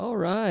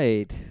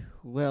right.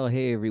 Well,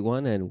 hey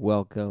everyone, and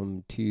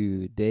welcome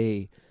to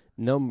day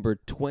number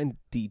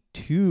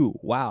 22.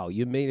 Wow,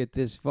 you made it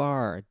this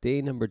far.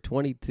 Day number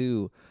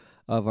 22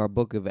 of our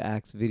Book of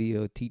Acts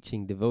video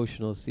teaching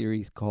devotional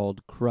series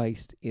called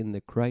Christ in the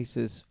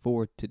Crisis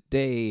for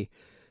today,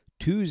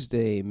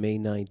 Tuesday, May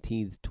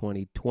 19th,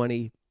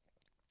 2020.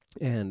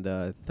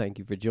 And thank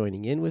you for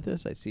joining in with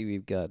us. I see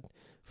we've got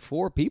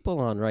four people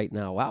on right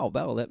now. Wow,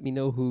 Bell, let me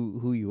know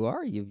who you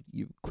are. You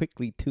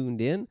quickly tuned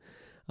in.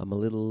 I'm a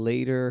little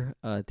later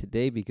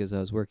today because I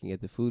was working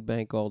at the food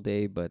bank all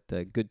day, but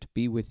good to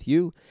be with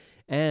you.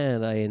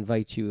 And I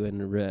invite you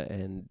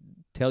and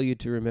tell you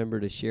to remember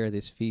to share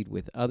this feed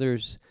with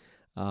others.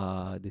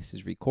 This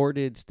is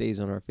recorded, stays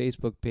on our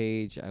Facebook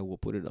page. I will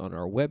put it on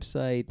our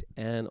website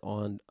and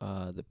on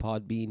the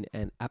Podbean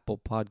and Apple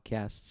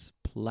Podcasts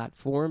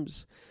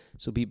platforms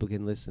so people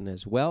can listen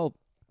as well.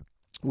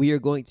 We are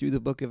going through the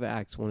book of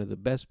Acts, one of the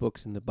best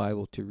books in the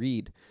Bible to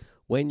read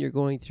when you're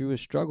going through a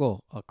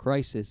struggle, a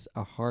crisis,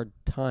 a hard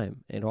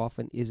time. It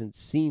often isn't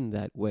seen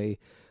that way,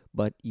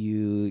 but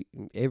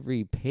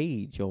every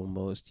page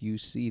almost, you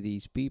see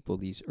these people,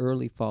 these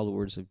early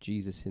followers of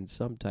Jesus in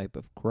some type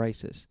of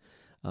crisis.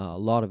 A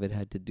lot of it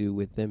had to do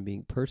with them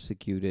being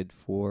persecuted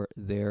for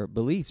their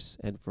beliefs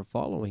and for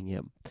following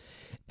him.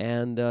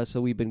 And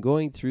so we've been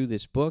going through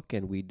this book,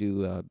 and we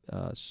do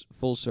a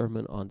full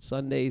sermon on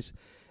Sundays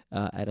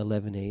at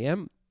 11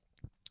 a.m.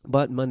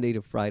 But Monday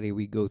to Friday,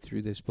 we go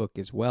through this book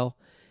as well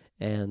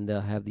and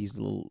have these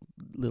little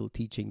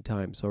teaching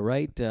times. All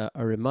right, a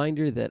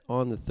reminder that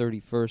on the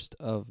 31st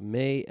of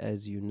May,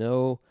 as you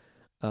know,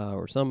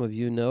 or some of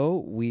you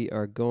know, we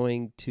are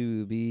going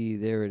to be,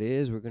 there it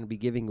is, we're going to be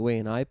giving away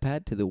an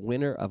iPad to the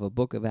winner of a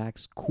Book of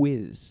Acts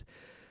quiz.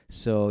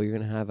 So you're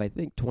going to have, I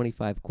think,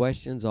 25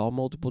 questions, all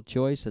multiple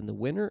choice, and the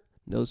winner,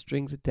 no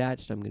strings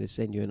attached. I'm going to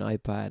send you an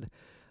iPad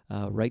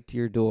right to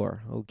your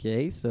door.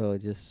 Okay, so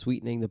just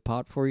sweetening the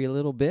pot for you a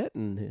little bit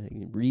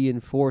and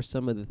reinforce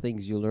some of the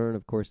things you learn.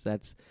 Of course,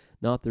 that's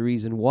not the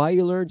reason why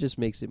you learn, just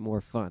makes it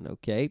more fun.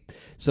 Okay,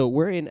 so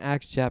we're in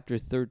Acts chapter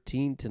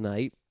 13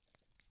 tonight.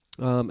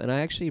 And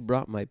I actually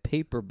brought my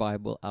paper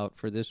Bible out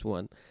for this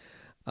one.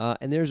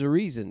 And there's a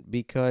reason,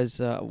 because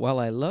while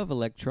I love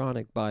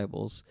electronic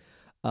Bibles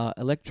don't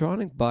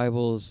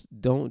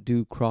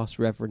do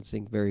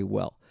cross-referencing very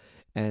well.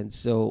 And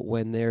so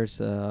when there's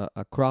a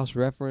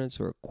cross-reference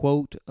or a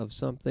quote of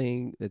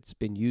something that's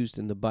been used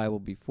in the Bible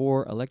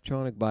before,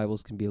 electronic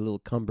Bibles can be a little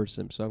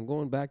cumbersome. So I'm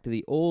going back to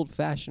the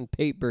old-fashioned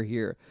paper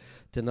here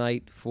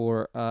tonight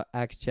for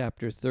Acts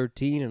chapter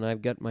 13, and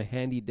I've got my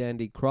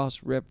handy-dandy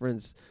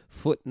cross-reference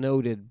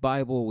footnoted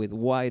Bible with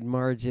wide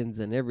margins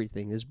and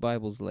everything. This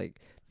Bible's like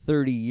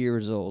 30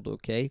 years old,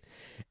 okay?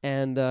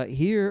 And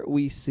here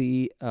we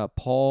see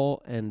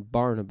Paul and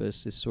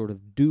Barnabas, this sort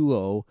of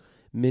duo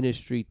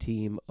ministry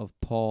team of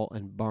Paul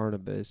and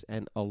Barnabas,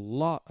 and a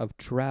lot of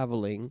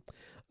traveling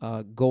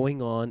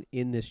going on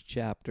in this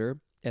chapter.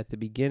 At the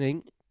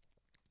beginning,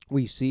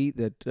 we see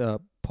that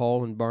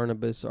Paul and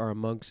Barnabas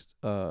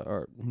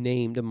are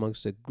named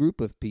amongst a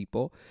group of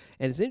people,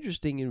 and it's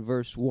interesting in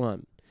verse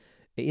 1.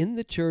 In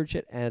the church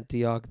at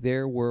Antioch,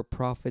 there were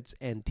prophets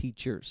and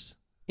teachers.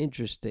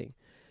 Interesting.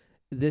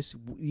 This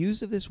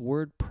use of this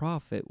word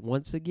prophet,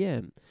 once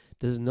again,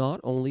 does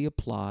not only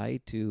apply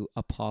to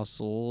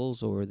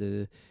apostles or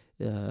the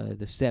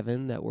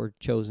seven that were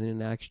chosen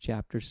in Acts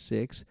chapter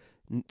 6.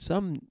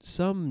 Some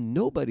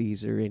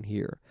nobodies are in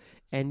here,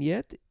 and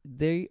yet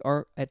they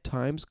are at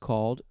times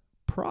called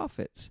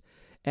prophets.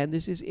 And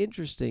this is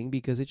interesting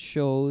because it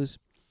shows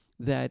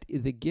that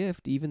the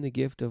gift, even the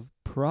gift of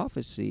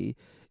prophecy,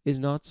 is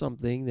not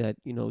something that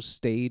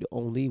stayed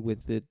only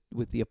with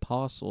the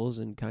apostles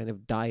and kind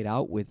of died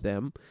out with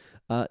them.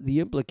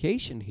 The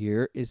implication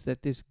here is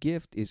that this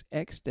gift is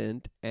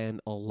extant and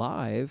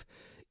alive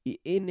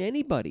in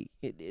anybody.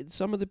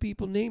 Some of the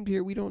people named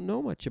here we don't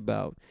know much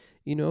about.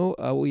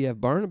 We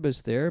have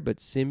Barnabas there, but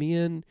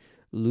Simeon,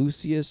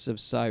 Lucius of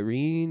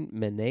Cyrene,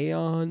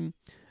 Manaen,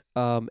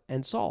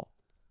 and Saul.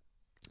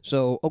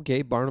 So,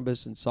 okay,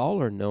 Barnabas and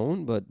Saul are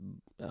known, but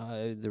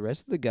the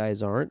rest of the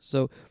guys aren't.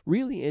 So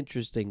really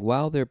interesting.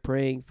 While they're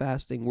praying,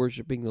 fasting,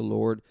 worshiping the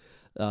Lord,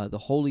 the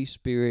Holy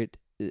Spirit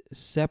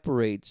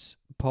separates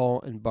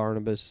Paul and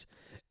Barnabas,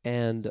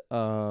 and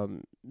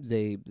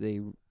they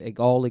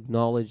all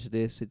acknowledge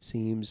this, it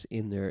seems,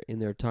 in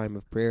their time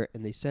of prayer,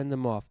 and they send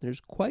them off.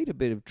 There's quite a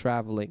bit of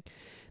traveling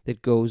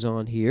that goes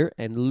on here,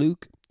 and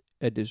Luke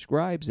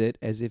describes it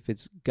as if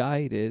it's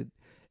guided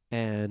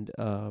and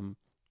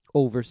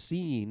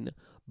overseen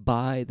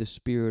by the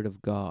Spirit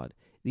of God.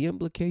 The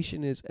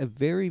implication is a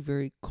very,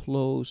 very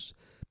close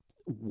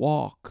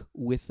walk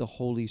with the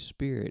Holy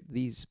Spirit.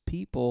 These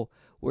people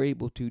were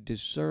able to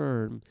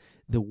discern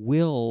the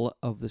will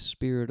of the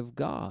Spirit of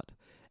God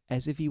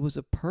as if he was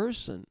a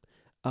person,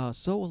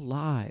 so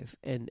alive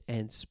and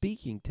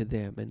speaking to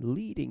them and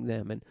leading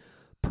them and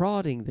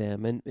prodding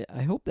them. And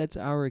I hope that's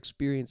our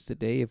experience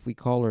today if we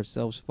call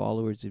ourselves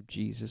followers of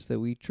Jesus, that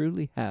we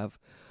truly have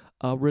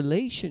a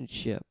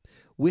relationship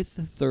with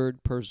the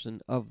third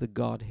person of the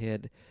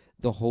Godhead,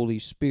 the Holy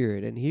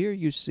Spirit. And here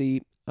you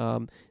see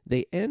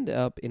they end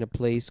up in a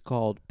place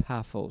called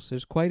Paphos.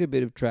 There's quite a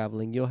bit of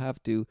traveling. You'll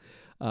have to,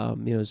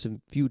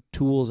 some few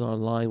tools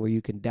online where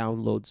you can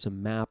download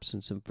some maps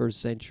and some first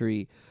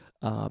century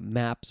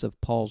maps of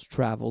Paul's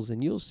travels,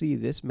 and you'll see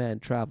this man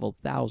traveled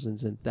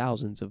thousands and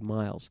thousands of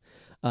miles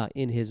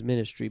in his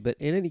ministry. But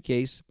in any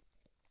case,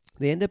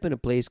 they end up in a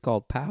place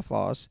called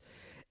Paphos,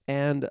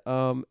 and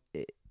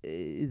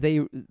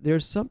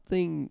there's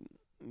something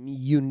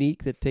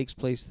unique that takes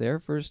place there.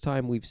 First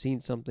time we've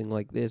seen something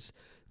like this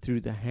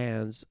through the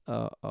hands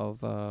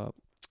of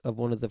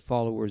one of the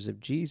followers of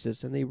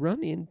Jesus, and they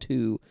run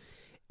into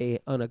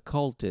an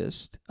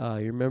occultist.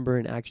 You remember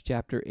in Acts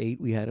chapter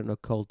 8, we had an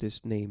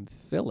occultist named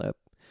Philip.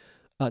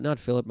 Not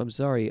Philip, I'm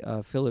sorry.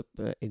 Philip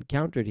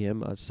encountered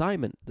him,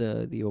 Simon,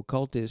 the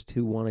occultist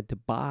who wanted to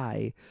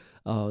buy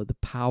the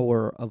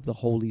power of the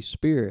Holy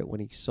Spirit.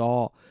 When he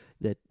saw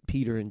that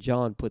Peter and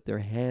John put their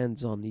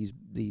hands on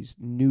these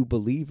new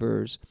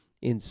believers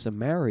in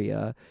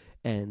Samaria,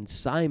 and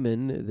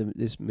Simon,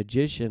 this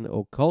magician,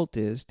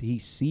 occultist, he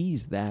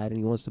sees that and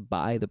he wants to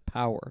buy the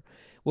power.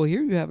 Well,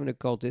 here you have an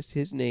occultist.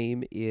 His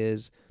name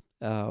is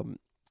Bar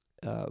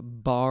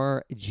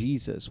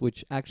Jesus,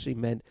 which actually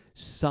meant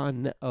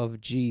son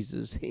of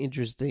Jesus.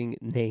 Interesting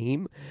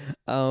name.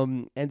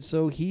 And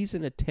so he's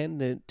an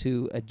attendant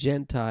to a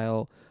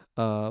Gentile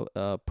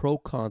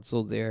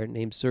proconsul there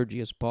named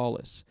Sergius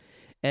Paulus.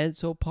 And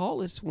so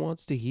Paulus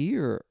wants to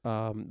hear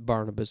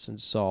Barnabas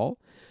and Saul,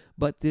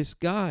 but this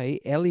guy,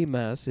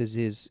 Elymas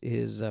is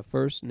his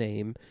first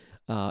name,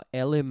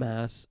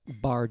 Elymas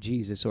Bar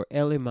Jesus, or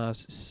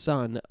Elymas,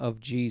 son of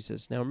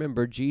Jesus. Now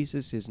remember,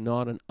 Jesus is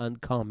not an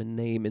uncommon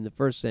name in the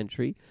first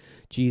century.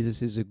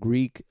 Jesus is a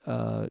Greek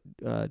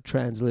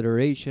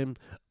transliteration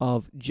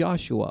of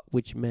Joshua,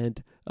 which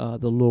meant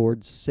the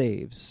Lord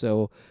saves.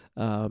 So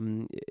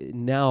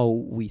now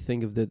we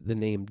think of the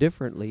name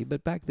differently,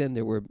 but back then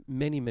there were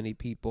many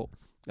people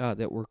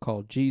that were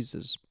called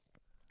Jesus,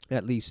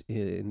 at least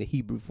in the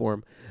Hebrew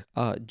form,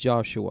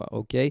 Joshua.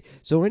 Okay,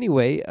 so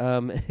anyway,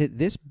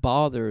 this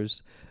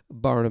bothers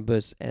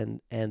Barnabas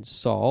and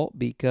Saul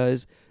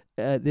because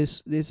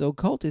this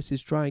occultist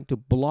is trying to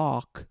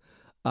block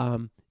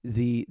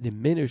the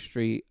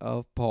ministry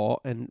of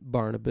Paul and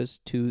Barnabas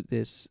to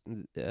this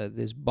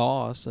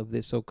boss of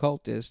this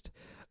occultist,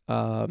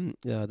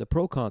 the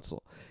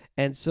proconsul.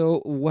 And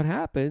so what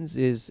happens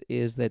is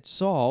that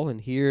Saul,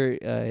 and here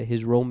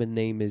his Roman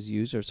name is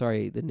used, or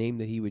sorry, the name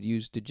that he would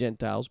use to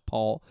Gentiles,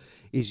 Paul,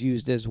 is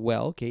used as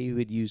well. Okay, he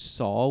would use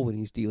Saul when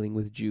he's dealing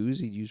with Jews.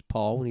 He'd use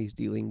Paul when he's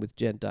dealing with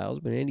Gentiles.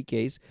 But in any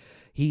case,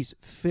 he's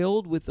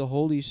filled with the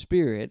Holy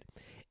Spirit,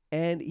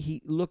 and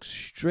he looks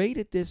straight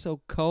at this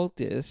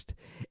occultist,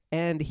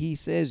 and he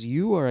says,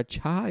 "You are a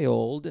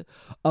child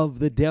of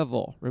the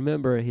devil."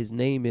 Remember, his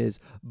name is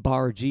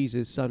Bar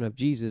Jesus, son of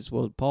Jesus.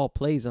 Well, Paul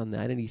plays on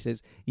that, and he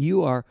says,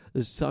 "You are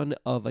the son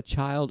of a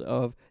child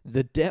of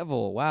the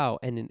devil." Wow,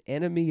 and an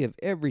enemy of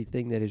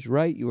everything that is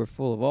right. You are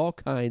full of all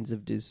kinds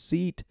of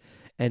deceit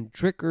and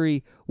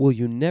trickery. Will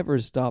you never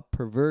stop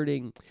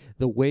perverting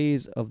the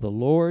ways of the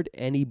Lord?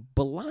 And he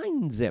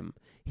blinds him.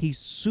 He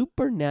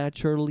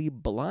supernaturally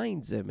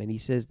blinds him, and he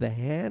says, "The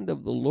hand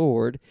of the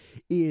Lord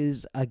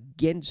is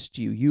against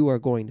you. You are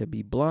going to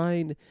be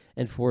blind,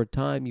 and for a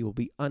time you will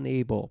be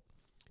unable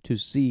to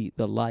see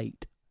the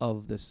light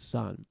of the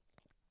sun."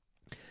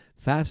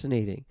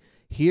 Fascinating.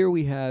 Here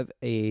we have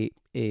a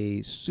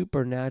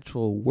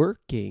supernatural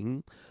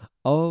working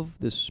of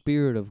the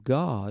Spirit of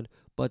God,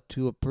 but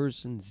to a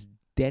person's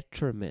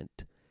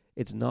detriment.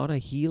 It's not a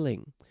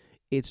healing.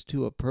 It's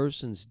to a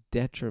person's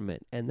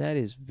detriment, and that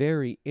is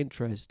very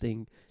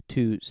interesting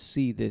to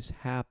see this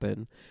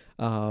happen,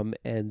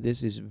 and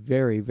this is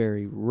very,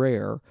 very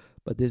rare,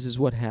 but this is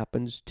what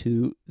happens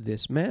to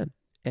this man,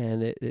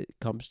 and it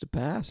comes to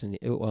pass, and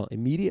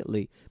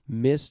immediately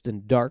mist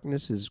and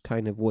darkness is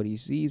kind of what he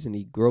sees, and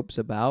he gropes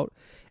about,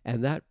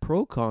 and that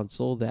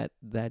proconsul,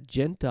 that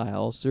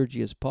Gentile,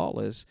 Sergius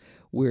Paulus,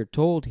 we're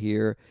told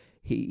here,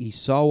 he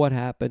saw what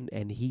happened,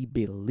 and he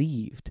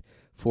believed,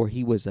 for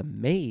he was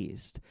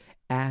amazed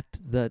at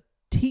the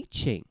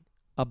teaching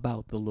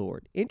about the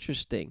Lord.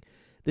 Interesting.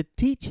 The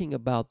teaching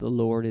about the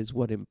Lord is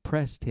what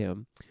impressed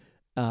him.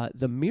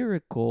 The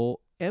miracle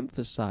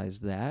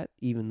emphasized that,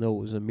 even though it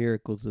was a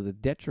miracle to the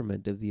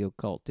detriment of the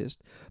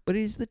occultist. But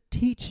it is the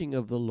teaching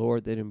of the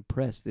Lord that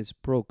impressed this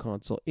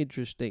proconsul.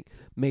 Interesting.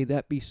 May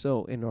that be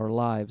so in our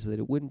lives, that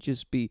it wouldn't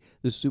just be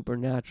the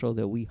supernatural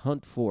that we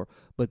hunt for,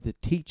 but the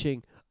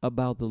teaching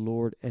about the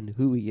Lord and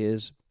who he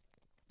is.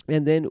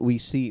 And then we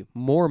see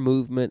more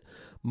movement,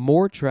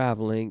 more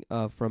traveling.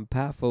 From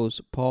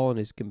Paphos, Paul and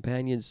his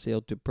companions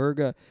sailed to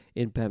Perga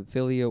in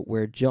Pamphylia,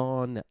 where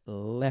John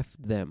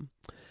left them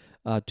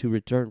to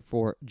return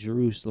for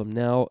Jerusalem.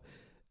 Now,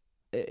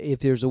 if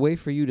there's a way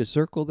for you to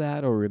circle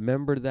that or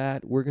remember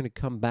that, we're going to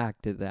come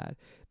back to that,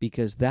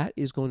 because that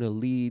is going to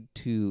lead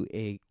to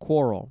a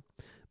quarrel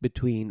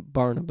between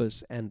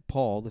Barnabas and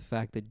Paul. The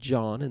fact that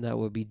John, and that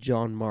would be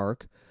John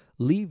Mark,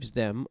 leaves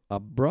them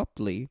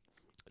abruptly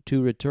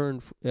to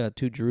return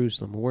to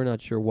Jerusalem. We're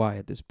not sure why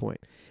at this point.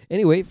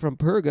 Anyway, from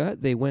Perga,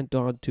 they went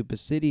on to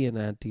Pisidian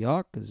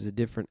Antioch. This is a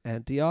different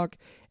Antioch.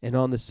 And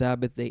on the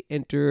Sabbath, they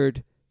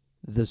entered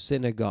the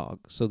synagogue.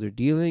 So they're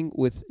dealing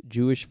with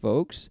Jewish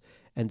folks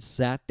and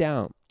sat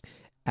down.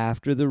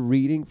 After the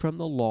reading from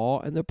the law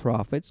and the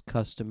prophets,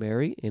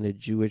 customary in a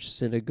Jewish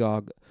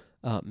synagogue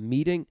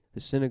meeting, the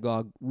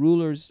synagogue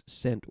rulers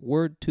sent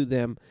word to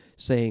them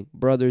saying,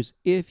 brothers,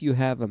 if you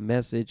have a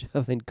message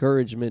of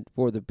encouragement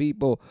for the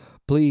people,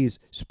 please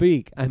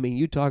speak. I mean,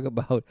 you talk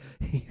about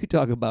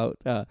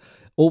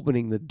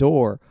opening the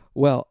door.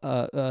 Well,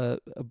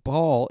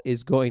 Paul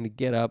is going to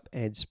get up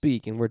and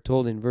speak, and we're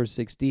told in verse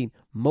 16,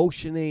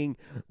 motioning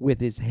with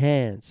his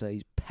hands. So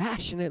he's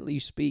passionately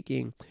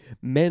speaking,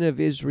 men of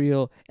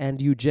Israel and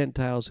you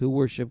Gentiles who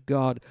worship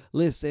God,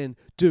 listen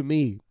to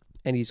me.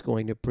 And he's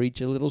going to preach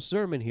a little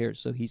sermon here.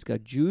 So he's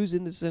got Jews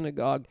in the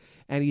synagogue,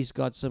 and he's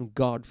got some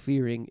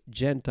God-fearing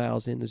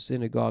Gentiles in the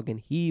synagogue,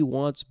 and he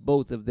wants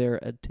both of their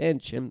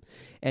attention.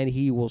 And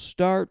he will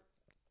start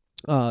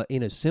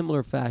in a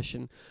similar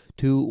fashion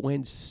to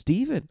when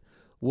Stephen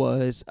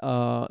was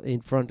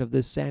in front of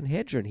the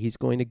Sanhedrin. He's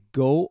going to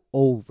go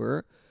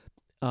over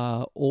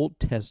Old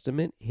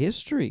Testament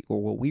history,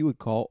 or what we would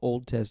call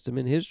Old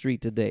Testament history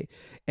today.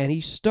 And he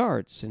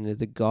starts, and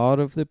the God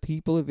of the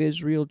people of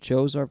Israel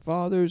chose our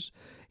fathers.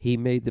 He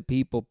made the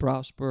people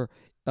prosper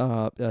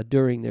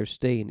during their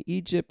stay in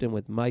Egypt, and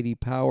with mighty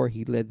power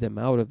he led them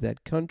out of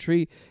that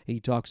country. He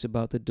talks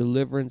about the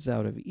deliverance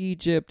out of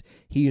Egypt.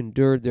 He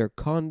endured their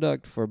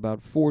conduct for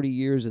about 40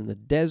 years in the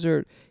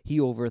desert. He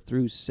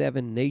overthrew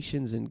 7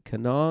 nations in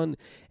Canaan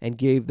and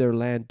gave their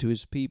land to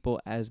his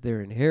people as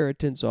their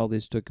inheritance. All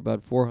this took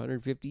about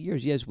 450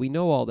 years. Yes, we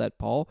know all that,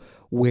 Paul.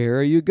 Where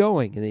are you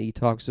going? And then he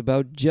talks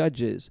about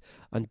judges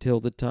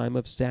until the time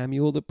of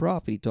Samuel the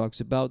prophet. He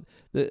talks about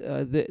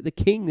the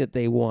king that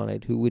they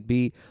wanted, who would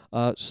be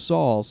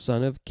Saul,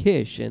 son of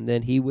Kish, and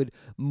then he would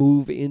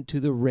move into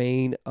the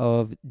reign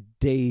of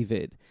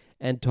David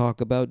and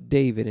talk about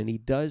David. And he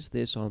does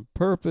this on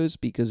purpose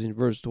because in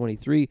verse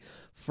 23,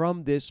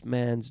 from this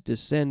man's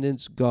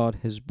descendants God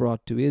has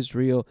brought to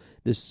Israel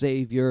the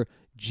Savior,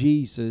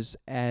 Jesus,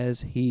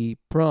 as he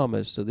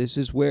promised. So this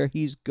is where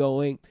he's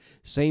going.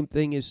 Same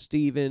thing as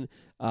Stephen.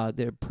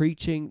 They're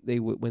preaching.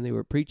 When they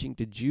were preaching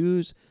to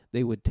Jews,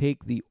 they would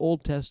take the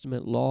Old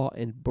Testament law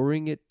and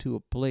bring it to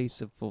a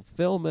place of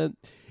fulfillment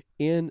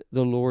in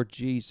the Lord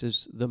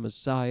Jesus, the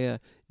Messiah,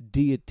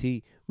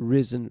 deity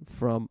risen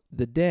from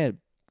the dead.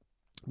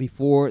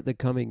 Before the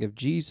coming of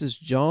Jesus,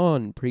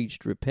 John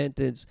preached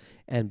repentance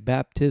and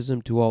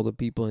baptism to all the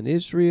people in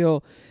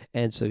Israel.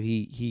 And so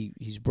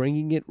he's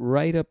bringing it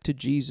right up to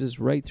Jesus,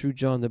 right through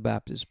John the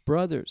Baptist.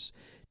 Brothers,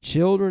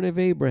 children of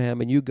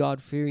Abraham, and you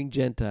God-fearing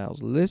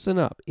Gentiles, listen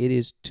up. It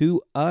is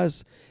to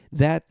us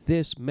that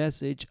this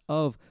message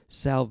of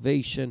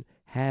salvation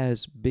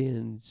has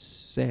been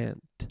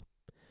sent.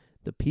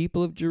 The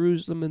people of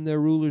Jerusalem and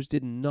their rulers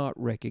did not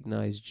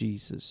recognize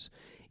Jesus,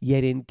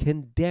 yet in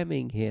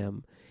condemning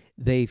him,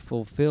 they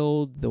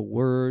fulfilled the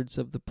words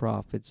of the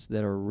prophets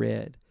that are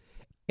read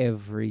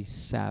every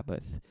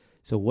Sabbath.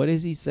 So what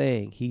is he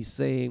saying? He's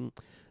saying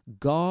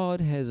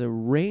God has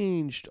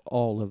arranged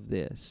all of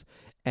this,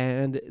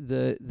 and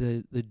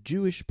the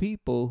Jewish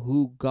people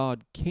who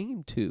God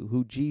came to,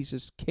 who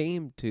Jesus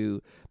came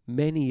to,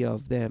 many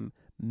of them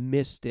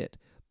missed it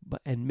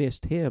and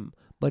missed him.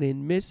 But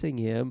in missing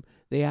him,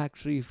 they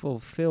actually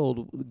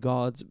fulfilled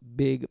God's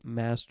big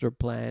master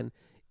plan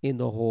in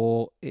the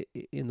whole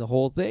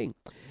thing.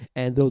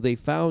 And though they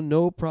found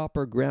no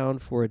proper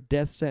ground for a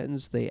death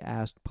sentence, they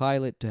asked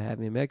Pilate to have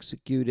him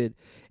executed.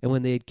 And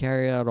when they had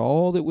carried out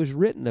all that was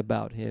written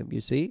about him,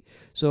 you see,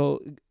 so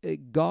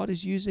God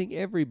is using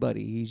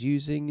everybody. He's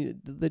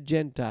using the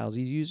Gentiles.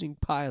 He's using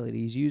Pilate.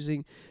 He's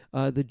using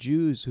the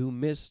Jews who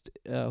missed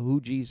who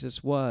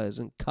Jesus was,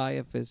 and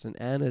Caiaphas and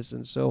Annas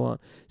and so on.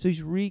 So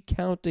he's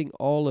recounting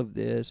all of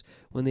this.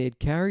 When they had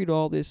carried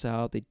all this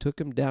out, they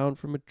took him down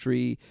from a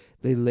tree.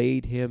 They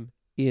laid him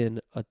in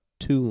a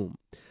tomb.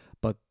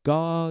 But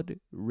God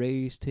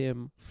raised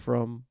him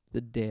from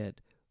the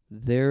dead.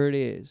 There it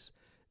is,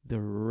 the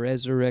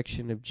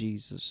resurrection of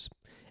Jesus.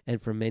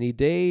 And for many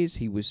days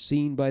he was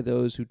seen by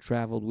those who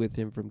traveled with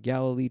him from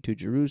Galilee to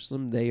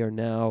Jerusalem. They are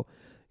now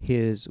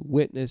his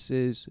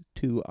witnesses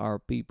to our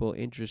people.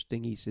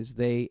 Interesting, he says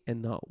they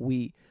and not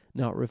we,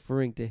 not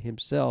referring to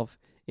himself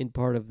in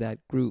part of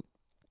that group.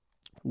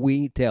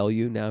 We tell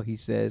you now, he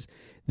says,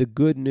 the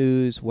good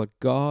news, what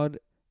God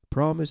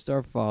promised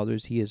our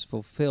fathers, he has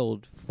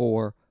fulfilled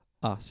for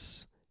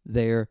us,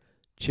 their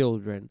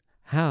children.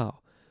 How?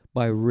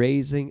 By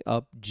raising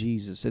up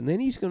Jesus. And then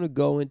he's going to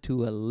go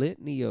into a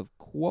litany of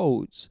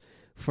quotes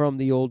from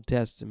the Old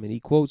Testament. He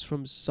quotes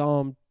from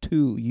Psalm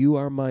 2, you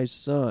are my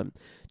son.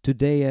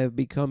 Today I have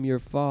become your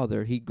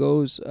father. He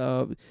goes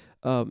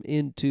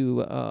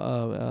into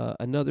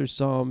another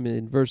psalm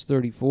in verse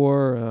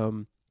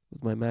 34,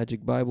 with my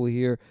magic Bible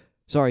here.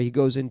 Sorry, he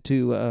goes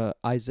into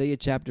Isaiah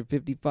chapter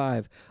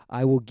 55.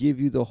 I will give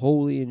you the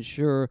holy and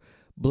sure,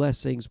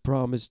 blessings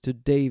promised to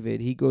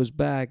David. He goes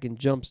back and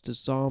jumps to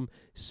Psalm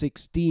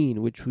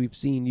 16, which we've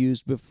seen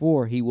used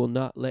before. He will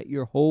not let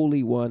your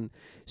Holy One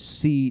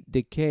see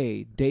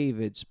decay.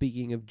 David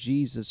speaking of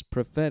Jesus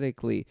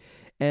prophetically.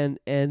 And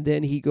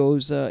then he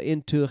goes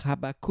into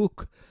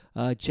Habakkuk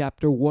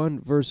chapter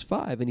 1, verse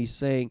 5, and he's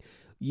saying,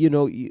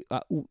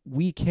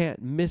 we can't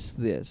miss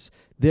this.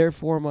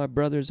 Therefore, my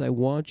brothers, I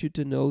want you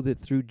to know that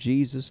through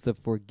Jesus, the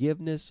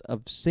forgiveness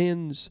of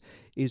sins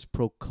is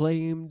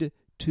proclaimed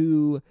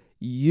to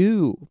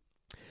you.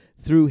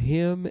 Through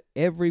him,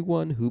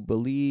 everyone who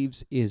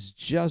believes is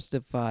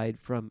justified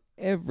from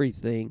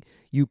everything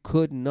you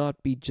could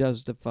not be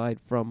justified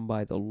from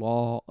by the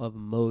law of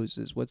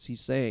Moses. What's he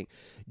saying?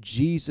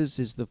 Jesus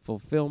is the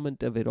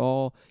fulfillment of it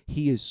all.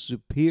 He is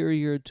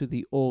superior to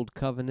the old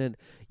covenant.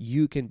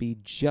 You can be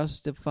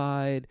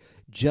justified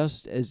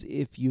just as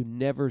if you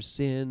never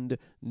sinned,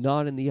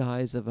 not in the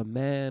eyes of a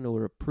man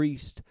or a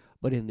priest,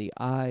 but in the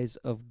eyes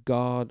of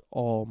God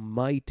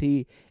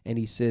Almighty. And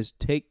he says,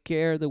 take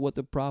care that what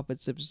the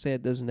prophets have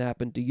said doesn't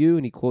happen to you.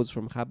 And he quotes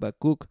from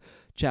Habakkuk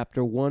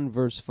chapter 1,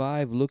 verse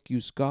 5, look, you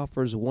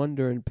scoffers,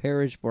 wonder and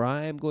perish, for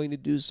I am going to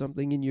do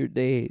something in your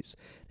days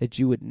that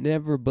you would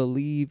never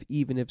believe,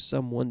 even if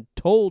someone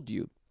told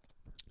you.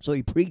 So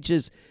he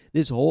preaches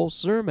this whole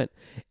sermon,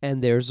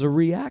 and there's a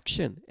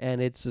reaction, and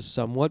it's a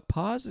somewhat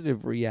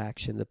positive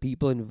reaction. The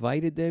people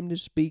invited them to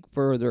speak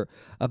further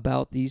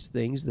about these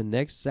things the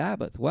next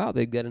Sabbath. Wow,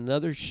 they've got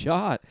another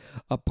shot,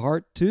 a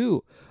part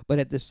 2. But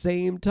at the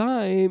same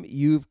time,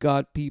 you've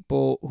got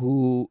people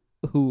who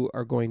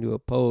are going to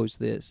oppose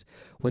this.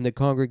 When the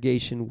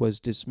congregation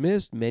was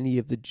dismissed, many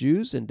of the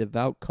Jews and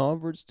devout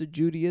converts to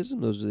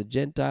Judaism, those are the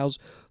Gentiles,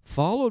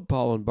 followed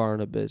Paul and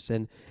Barnabas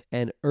and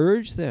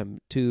urged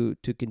them to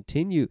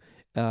continue,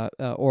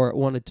 or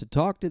wanted to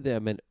talk to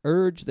them and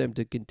urge them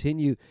to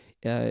continue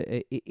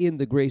in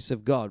the grace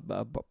of God.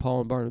 Paul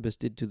and Barnabas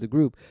did to the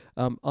group.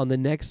 On the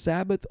next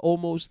Sabbath,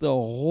 almost the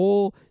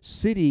whole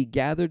city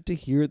gathered to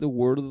hear the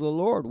word of the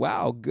Lord.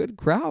 Wow, good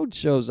crowd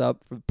shows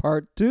up for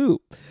part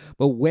 2.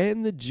 But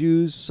when the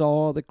Jews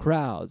saw the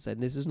crowds,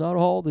 and this is not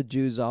all the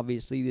Jews,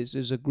 obviously, this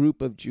is a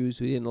group of Jews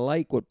who didn't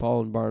like what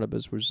Paul and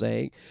Barnabas were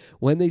saying.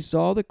 When they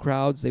saw the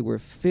crowds, they were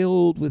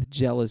filled with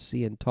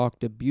jealousy and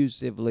talked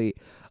abusively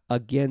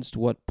against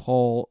what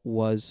Paul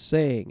was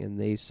saying. And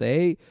they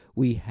say,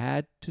 we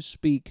had to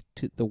speak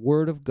to the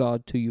word of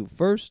God to you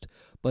first,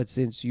 but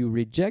since you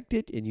reject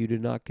it and you do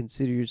not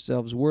consider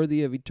yourselves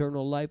worthy of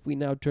eternal life, we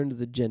now turn to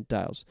the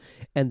Gentiles.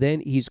 And then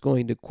he's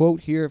going to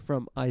quote here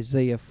from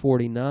Isaiah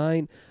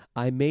 49,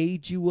 I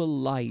made you a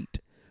light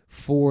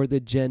for the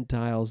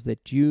Gentiles,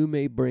 that you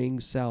may bring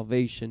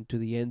salvation to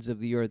the ends of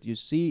the earth. You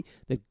see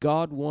that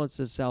God wants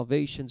a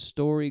salvation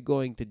story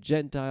going to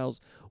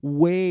Gentiles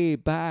way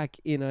back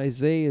in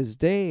Isaiah's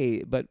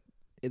day, but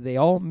they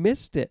all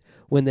missed it.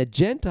 When the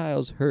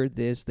Gentiles heard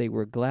this, they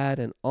were glad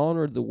and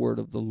honored the word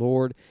of the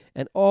Lord,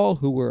 and all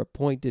who were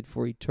appointed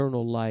for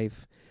eternal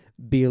life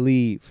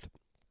believed.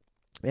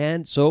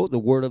 And so the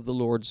word of the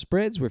Lord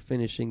spreads. We're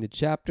finishing the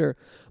chapter,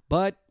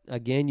 but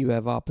again, you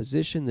have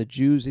opposition. The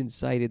Jews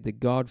incited the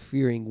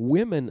God-fearing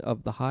women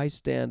of the high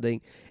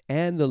standing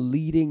and the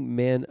leading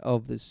men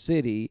of the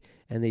city,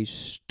 and they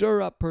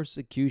stir up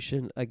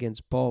persecution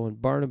against Paul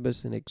and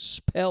Barnabas and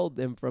expelled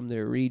them from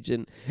their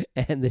region,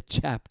 and the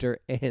chapter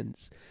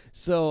ends.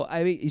 So,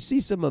 I mean, you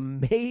see some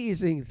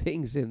amazing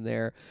things in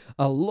there.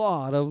 A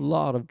lot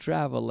of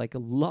travel, like a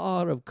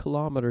lot of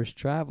kilometers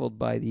traveled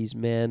by these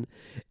men,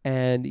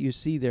 and you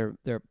see their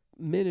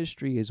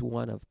ministry is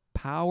one of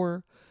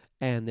power,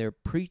 and their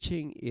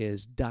preaching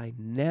is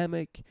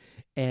dynamic,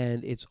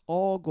 and it's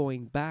all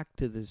going back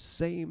to the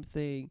same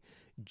thing: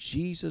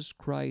 Jesus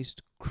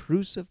Christ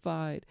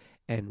crucified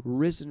and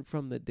risen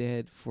from the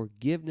dead.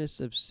 Forgiveness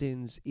of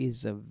sins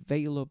is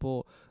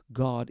available.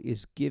 God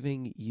is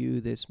giving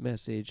you this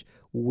message.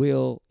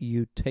 Will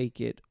you take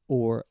it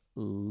or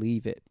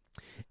leave it?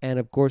 And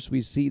of course,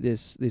 we see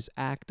this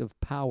act of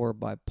power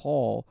by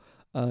Paul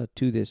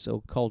to this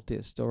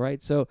occultist. All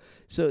right, so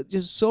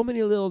just so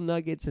many little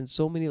nuggets and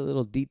so many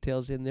little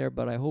details in there,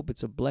 but I hope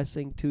it's a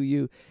blessing to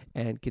you,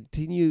 and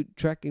continue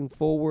trekking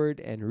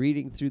forward and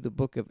reading through the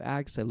book of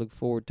Acts. I look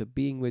forward to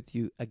being with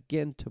you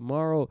again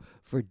tomorrow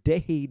for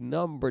day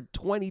number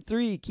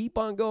 23. Keep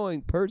on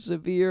going,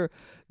 persevere.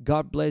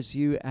 God bless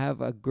you.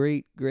 Have a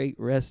great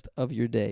rest of your day.